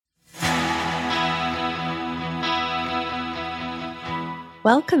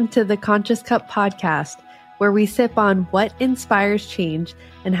Welcome to the Conscious Cup podcast, where we sip on what inspires change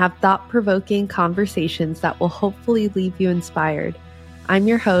and have thought-provoking conversations that will hopefully leave you inspired. I'm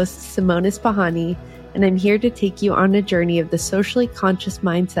your host, Simone Ispahani, and I'm here to take you on a journey of the socially conscious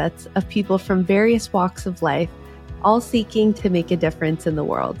mindsets of people from various walks of life, all seeking to make a difference in the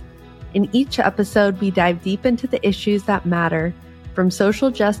world. In each episode, we dive deep into the issues that matter, from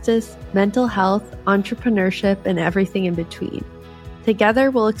social justice, mental health, entrepreneurship, and everything in between. Together,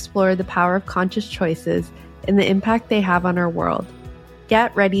 we'll explore the power of conscious choices and the impact they have on our world.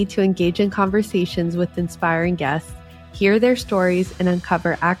 Get ready to engage in conversations with inspiring guests, hear their stories, and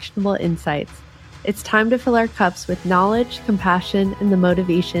uncover actionable insights. It's time to fill our cups with knowledge, compassion, and the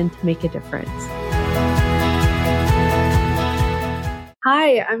motivation to make a difference.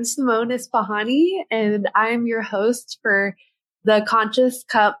 Hi, I'm Simone Ispahani, and I'm your host for the Conscious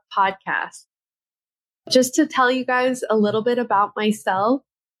Cup podcast. Just to tell you guys a little bit about myself,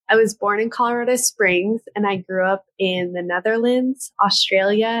 I was born in Colorado Springs and I grew up in the Netherlands,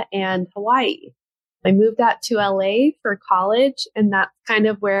 Australia, and Hawaii. I moved out to LA for college, and that's kind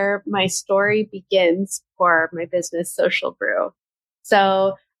of where my story begins for my business, Social Brew.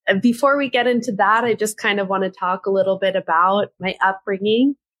 So before we get into that, I just kind of want to talk a little bit about my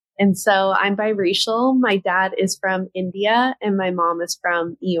upbringing. And so I'm biracial. My dad is from India and my mom is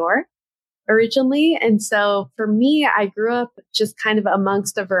from New York originally. And so for me, I grew up just kind of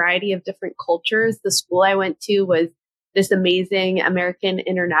amongst a variety of different cultures. The school I went to was this amazing American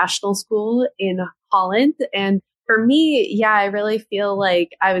international school in Holland. And for me, I really feel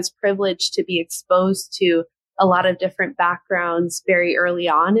like I was privileged to be exposed to a lot of different backgrounds very early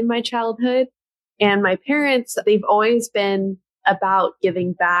on in my childhood. And my parents, they've always been about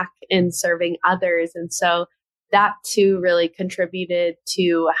giving back and serving others. And so that too really contributed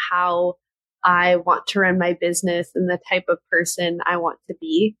to how I want to run my business and the type of person I want to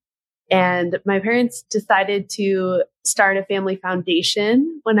be. And my parents decided to start a family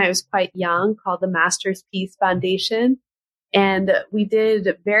foundation when I was quite young called the Master's Peace Foundation. And we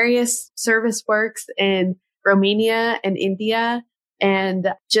did various service works in Romania and India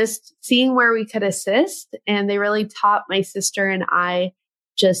and just seeing where we could assist. And they really taught my sister and I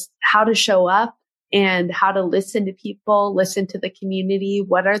just how to show up and how to listen to people, listen to the community.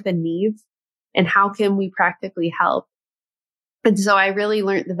 What are the needs? And how can we practically help? And so I really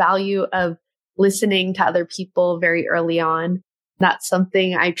learned the value of listening to other people very early on. That's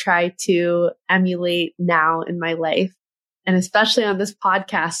something I try to emulate now in my life, and especially on this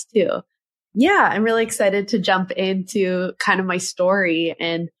podcast too. I'm really excited to jump into kind of my story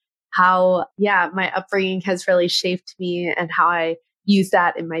and how, my upbringing has really shaped me and how I use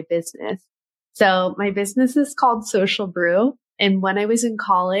that in my business. So my business is called Social Brew. And when I was in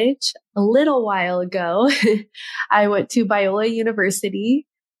college, a little while ago, I went to Biola University,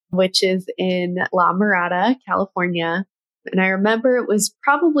 which is in La Mirada, California. And I remember it was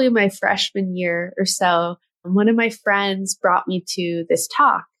probably my freshman year or so. And one of my friends brought me to this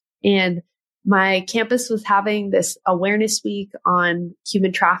talk. And my campus was having this awareness week on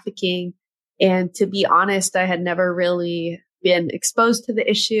human trafficking. And to be honest, I had never really been exposed to the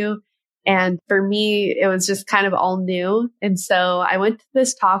issue. And for me, it was just kind of all new. And so I went to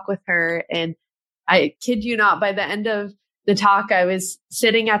this talk with her, and I kid you not, by the end of the talk, I was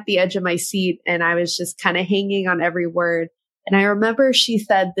sitting at the edge of my seat and I was just kind of hanging on every word. And I remember she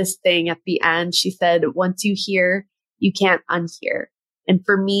said this thing at the end. She said, once you hear, you can't unhear. And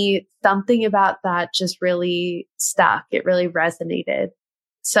for me, something about that just really stuck. It really resonated.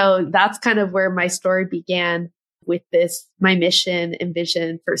 So that's kind of where my story began with this, my mission and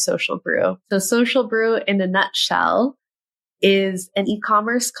vision for Social Brew. So Social Brew, in a nutshell, is an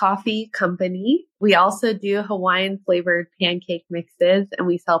e-commerce coffee company. We also do Hawaiian flavored pancake mixes, and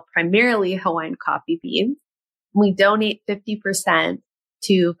we sell primarily Hawaiian coffee beans. We donate 50%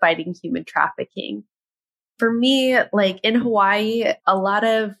 to fighting human trafficking. For me, like in Hawaii, a lot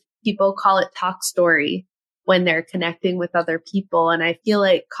of people call it talk story when they're connecting with other people. And I feel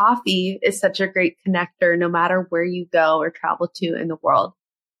like coffee is such a great connector no matter where you go or travel to in the world.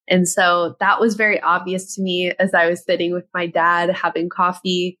 And so that was very obvious to me as I was sitting with my dad having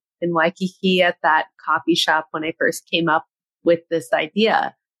coffee in Waikiki at that coffee shop when I first came up with this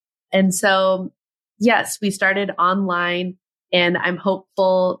idea. And so, yes, we started online, and I'm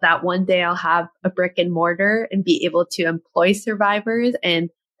hopeful that one day I'll have a brick and mortar and be able to employ survivors,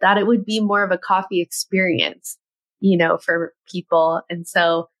 and that it would be more of a coffee experience, for people. And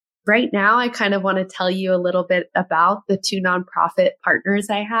so right now, I kind of want to tell you a little bit about the two nonprofit partners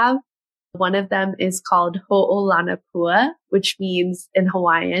I have. One of them is called Ho'olanapua, which means in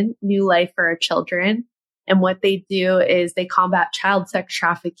Hawaiian, New Life for Our Children. And what they do is they combat child sex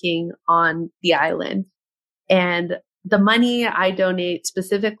trafficking on the island. And the money I donate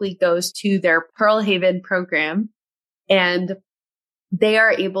specifically goes to their Pearl Haven program. And they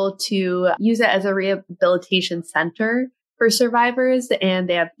are able to use it as a rehabilitation center for survivors. And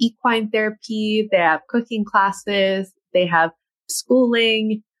they have equine therapy, they have cooking classes, they have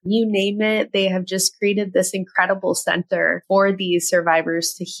schooling, you name it. They have just created this incredible center for these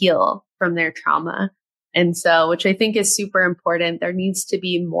survivors to heal from their trauma. And so, which I think is super important. There needs to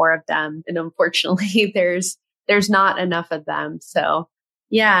be more of them. And unfortunately, there's not enough of them. So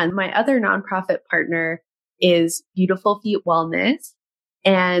yeah. And my other nonprofit partner is Beautiful Feet Wellness.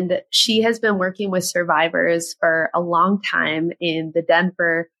 And she has been working with survivors for a long time in the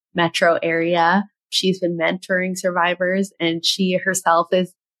Denver metro area. She's been mentoring survivors, and she herself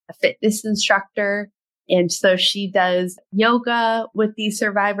is a fitness instructor. And so she does yoga with these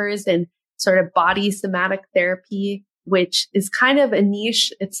survivors and sort of body somatic therapy, which is kind of a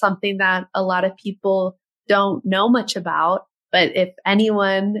niche. It's something that a lot of people don't know much about. But if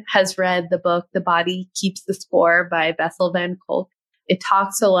anyone has read the book, The Body Keeps the Score by Bessel van Kolk, it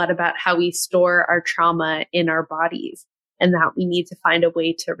talks a lot about how we store our trauma in our bodies and that we need to find a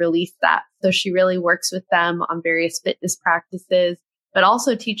way to release that. So she really works with them on various fitness practices, but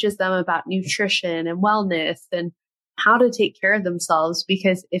also teaches them about nutrition and wellness and how to take care of themselves.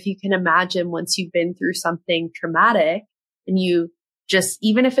 Because if you can imagine, once you've been through something traumatic and you just,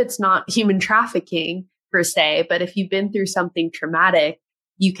 even if it's not human trafficking per se, but if you've been through something traumatic,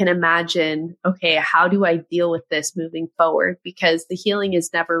 you can imagine, okay, how do I deal with this moving forward? Because the healing is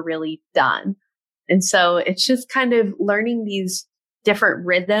never really done. And so it's just kind of learning these different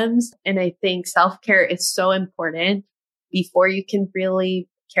rhythms. And I think self-care is so important before you can really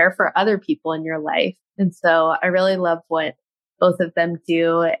care for other people in your life. And so I really love what both of them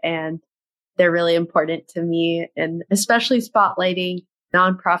do. And they're really important to me, and especially spotlighting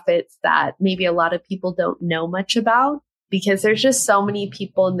nonprofits that maybe a lot of people don't know much about, because there's just so many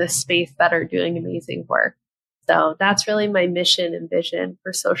people in this space that are doing amazing work. So that's really my mission and vision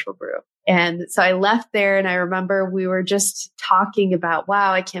for Social Brew. And so I left there, and I remember we were just talking about,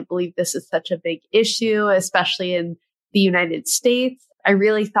 wow, I can't believe this is such a big issue, especially in the United States. I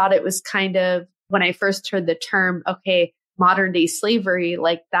really thought it was kind of, when I first heard the term, okay, modern day slavery,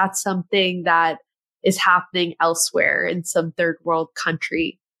 like that's something that is happening elsewhere in some third world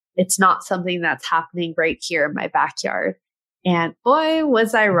country. It's not something that's happening right here in my backyard. And boy,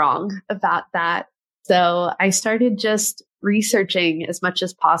 was I wrong about that. So I started just researching as much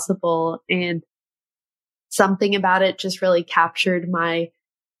as possible, and something about it just really captured my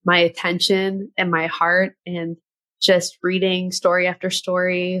attention and my heart, and just reading story after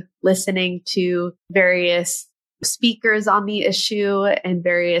story, listening to various speakers on the issue and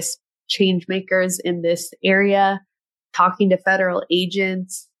various change makers in this area, talking to federal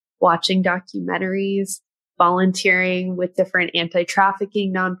agents, watching documentaries, volunteering with different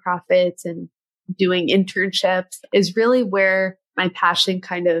anti-trafficking nonprofits, and doing internships is really where my passion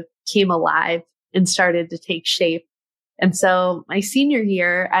kind of came alive and started to take shape. And so my senior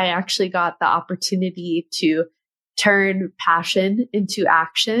year, I actually got the opportunity to turn passion into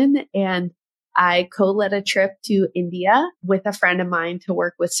action. And I co-led a trip to India with a friend of mine to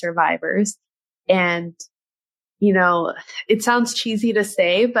work with survivors. And, you know, it sounds cheesy to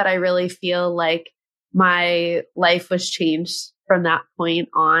say, but I really feel like my life was changed from that point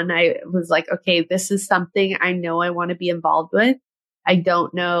on. I was like, okay, this is something I know I want to be involved with. I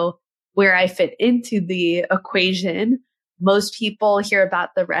don't know where I fit into the equation. Most people hear about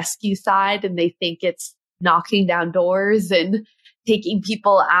the rescue side and they think it's knocking down doors and taking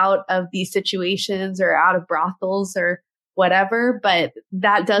people out of these situations or out of brothels or whatever. But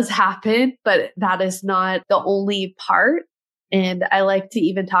that does happen, but that is not the only part. And I like to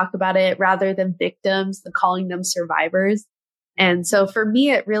even talk about it rather than victims, calling them survivors. And so for me,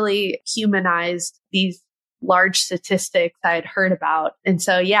 it really humanized these large statistics I had heard about. And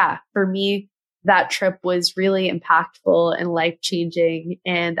so, yeah, for me, that trip was really impactful and life-changing.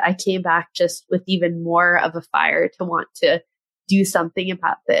 And I came back just with even more of a fire to want to do something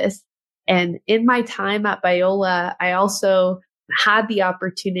about this. And in my time at Biola, I also had the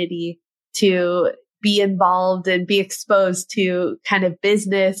opportunity to be involved and be exposed to kind of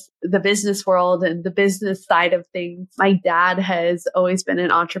business, the business world and the business side of things. My dad has always been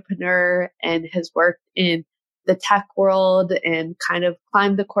an entrepreneur and has worked in the tech world and kind of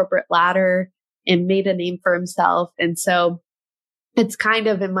climbed the corporate ladder and made a name for himself. And so it's kind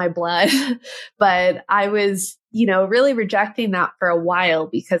of in my blood, but I was, really rejecting that for a while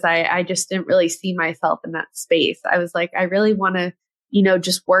because I just didn't really see myself in that space. I was like, I really want to,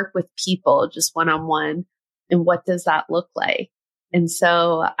 just work with people just one-on-one. And what does that look like? And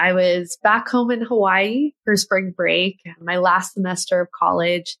so I was back home in Hawaii for spring break, my last semester of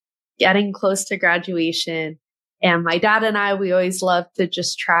college, getting close to graduation. And my dad and I, we always love to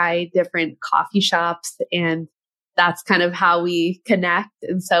just try different coffee shops. And that's kind of how we connect.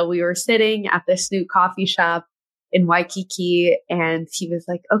 And so we were sitting at this new coffee shop in Waikiki, and he was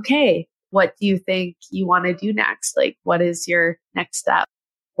like, okay, what do you think you want to do next? Like, what is your next step?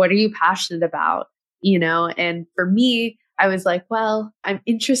 What are you passionate about? And for me, I was like, well, I'm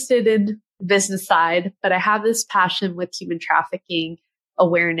interested in the business side, but I have this passion with human trafficking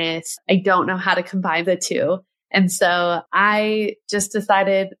awareness. I don't know how to combine the two. And so I just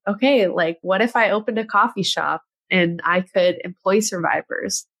decided, okay, like, what if I opened a coffee shop and I could employ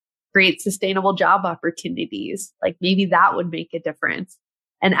survivors, create sustainable job opportunities? Like, maybe that would make a difference.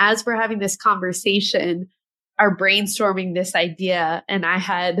 And as we're having this conversation, are brainstorming this idea, and I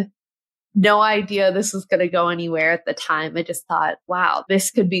had no idea this was going to go anywhere at the time. I just thought, wow,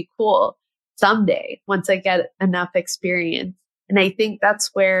 this could be cool someday once I get enough experience. And I think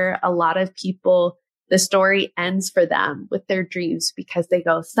that's where a lot of people, the story ends for them with their dreams, because they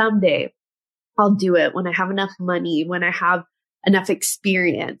go, someday I'll do it when I have enough money, when I have enough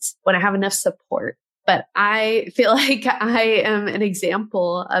experience, when I have enough support. But I feel like I am an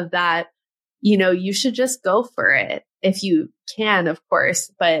example of that. You should just go for it if you can, of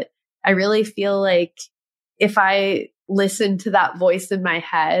course. But I really feel like if I listened to that voice in my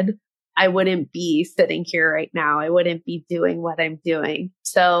head, I wouldn't be sitting here right now. I wouldn't be doing what I'm doing.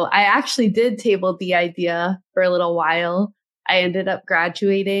 So I actually did table the idea for a little while. I ended up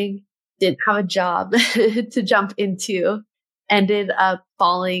graduating, didn't have a job to jump into, ended up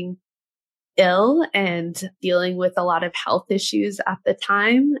falling ill and dealing with a lot of health issues at the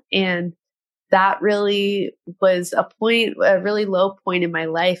time. And that really was a really low point in my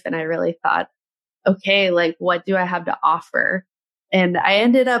life. And I really thought, okay, like, what do I have to offer? And I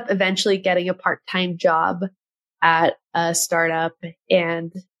ended up eventually getting a part-time job at a startup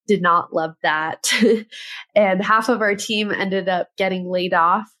and did not love that. And half of our team ended up getting laid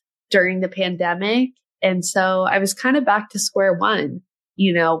off during the pandemic. And so I was kind of back to square one.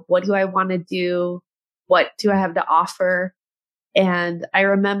 What do I want to do? What do I have to offer? And I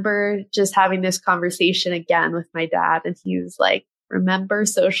remember just having this conversation again with my dad, and he was like, remember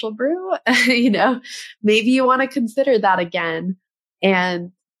Social Brew? Maybe you want to consider that again.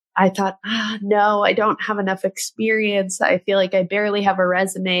 And I thought, no, I don't have enough experience. I feel like I barely have a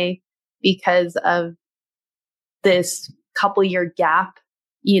resume because of this couple year gap,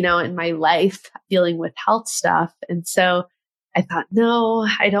 in my life dealing with health stuff. And so I thought, no,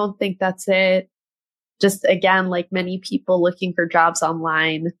 I don't think that's it. Just again, like many people looking for jobs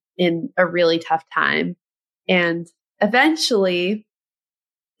online in a really tough time. And eventually,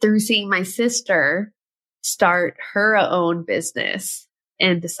 through seeing my sister start her own business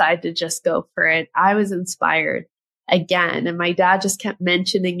and decide to just go for it, I was inspired again. And my dad just kept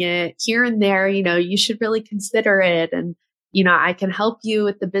mentioning it here and there, you should really consider it. And, I can help you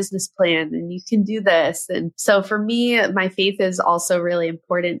with the business plan and you can do this. And so for me, my faith is also really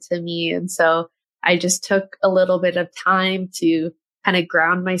important to me. And so I just took a little bit of time to kind of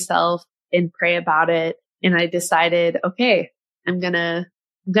ground myself and pray about it. And I decided, okay, I'm gonna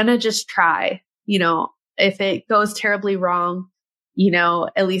just try. If it goes terribly wrong,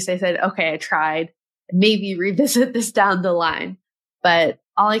 at least I said, okay, I tried. Maybe revisit this down the line, but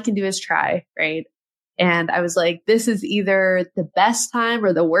all I can do is try, right? And I was like, this is either the best time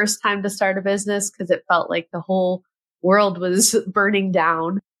or the worst time to start a business, because it felt like the whole world was burning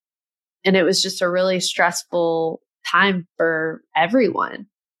down. And it was just a really stressful time for everyone.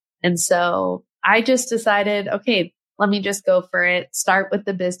 And so I just decided, okay, let me just go for it, start with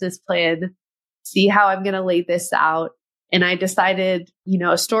the business plan, see how I'm going to lay this out. And I decided,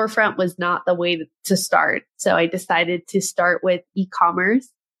 a storefront was not the way to start. So I decided to start with e-commerce.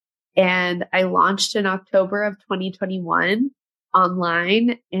 And I launched in October of 2021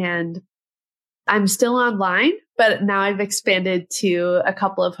 online. And I'm still online, but now I've expanded to a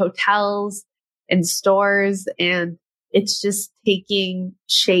couple of hotels and stores, and it's just taking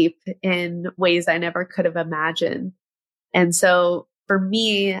shape in ways I never could have imagined. And so for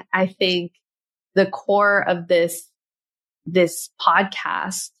me, I think the core of this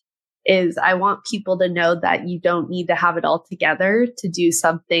podcast is I want people to know that you don't need to have it all together to do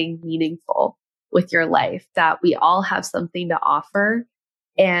something meaningful with your life, that we all have something to offer.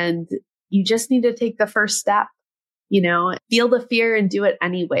 And you just need to take the first step, feel the fear and do it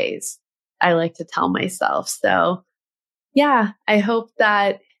anyways, I like to tell myself. So yeah, I hope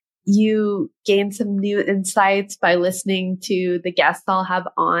that you gain some new insights by listening to the guests I'll have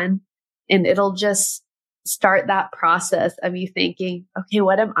on, and it'll just start that process of you thinking, okay,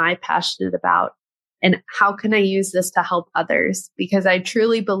 what am I passionate about? And how can I use this to help others? Because I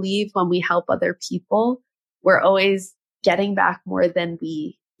truly believe when we help other people, we're always getting back more than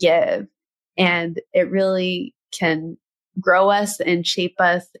we give. And it really can grow us and shape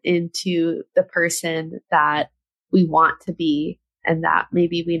us into the person that we want to be and that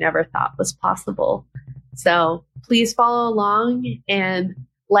maybe we never thought was possible. So please follow along and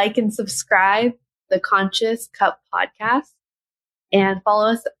like and subscribe the Conscious Cup podcast, and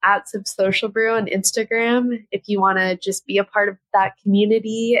follow us at Sip Social Brew on Instagram if you want to just be a part of that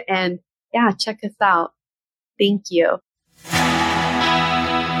community. And yeah, check us out. Thank you.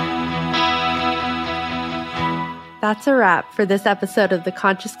 That's a wrap for this episode of the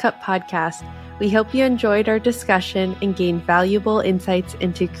Conscious Cup podcast. We hope you enjoyed our discussion and gained valuable insights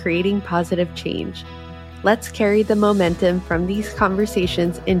into creating positive change. Let's carry the momentum from these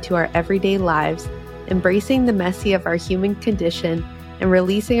conversations into our everyday lives, embracing the messy of our human condition and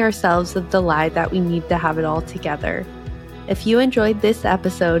releasing ourselves of the lie that we need to have it all together. If you enjoyed this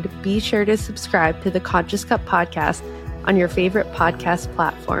episode, be sure to subscribe to the Conscious Cup podcast on your favorite podcast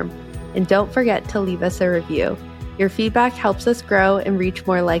platform. And don't forget to leave us a review. Your feedback helps us grow and reach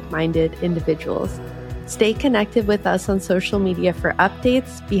more like-minded individuals. Stay connected with us on social media for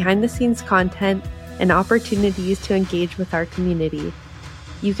updates, behind-the-scenes content, and opportunities to engage with our community.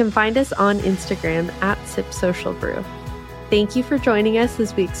 You can find us on Instagram at Sip Social Brew. Thank you for joining us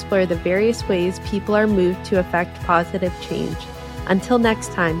as we explore the various ways people are moved to affect positive change. Until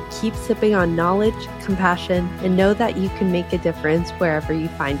next time, keep sipping on knowledge, compassion, and know that you can make a difference wherever you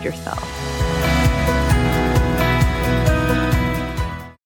find yourself.